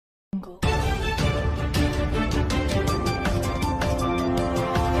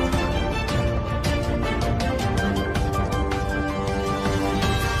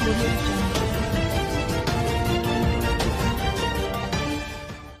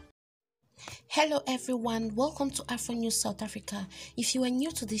Hello everyone, welcome to Afro News South Africa. If you are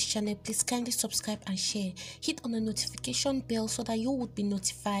new to this channel, please kindly subscribe and share. Hit on the notification bell so that you would be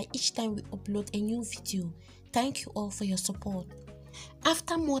notified each time we upload a new video. Thank you all for your support.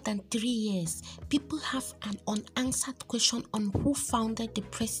 After more than 3 years, people have an unanswered question on who founded the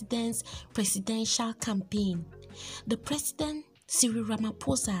president's presidential campaign. The president, Cyril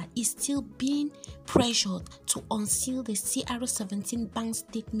Ramaphosa, is still being pressured to unseal the CR17 bank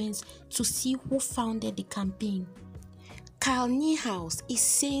statements to see who founded the campaign. Niehaus is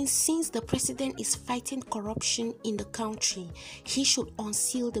saying since the president is fighting corruption in the country, he should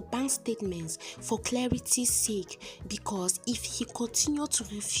unseal the bank statements for clarity's sake, because if he continues to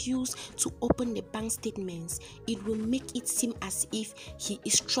refuse to open the bank statements, it will make it seem as if he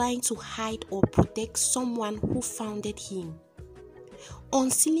is trying to hide or protect someone who founded him.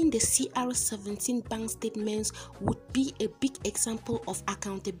 Unsealing the CR17 bank statements would be a big example of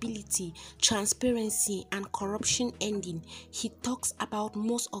accountability, transparency, and corruption ending he talks about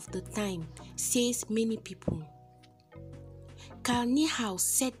most of the time, says many people. Niehaus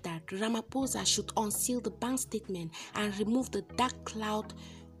said that Ramaphosa should unseal the bank statement and remove the dark cloud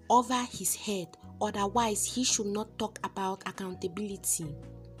over his head, otherwise he should not talk about accountability.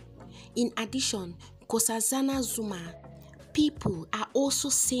 In addition, Nkosazana Zuma, people are also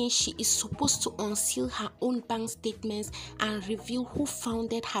saying she is supposed to unseal her own bank statements and reveal who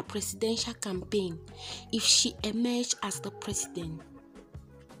founded her presidential campaign if she emerged as the president.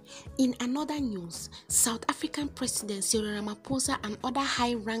 In another news, South African President Cyril Ramaphosa and other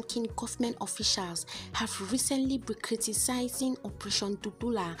high-ranking government officials have recently been criticizing Operation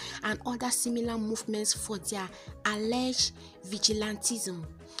Dudula and other similar movements for their alleged vigilantism.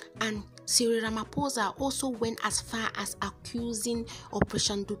 And Cyril Ramaphosa also went as far as accusing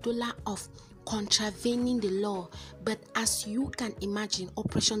Operation Dudula of contravening the law. But as you can imagine,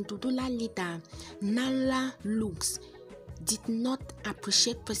 Operation Dudula leader Nala Lux did not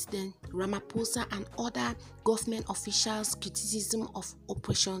appreciate President Ramaphosa and other government officials' criticism of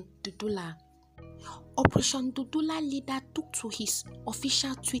Operation Dudula. Operation Dudula leader took to his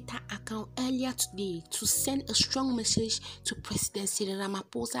official Twitter account earlier today to send a strong message to President Cyril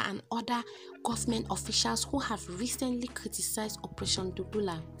Ramaphosa and other government officials who have recently criticized Operation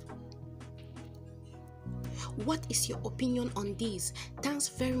Dudula. What is your opinion on this? Thanks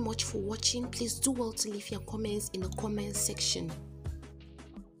very much for watching. Please do well to leave your comments in the comment section.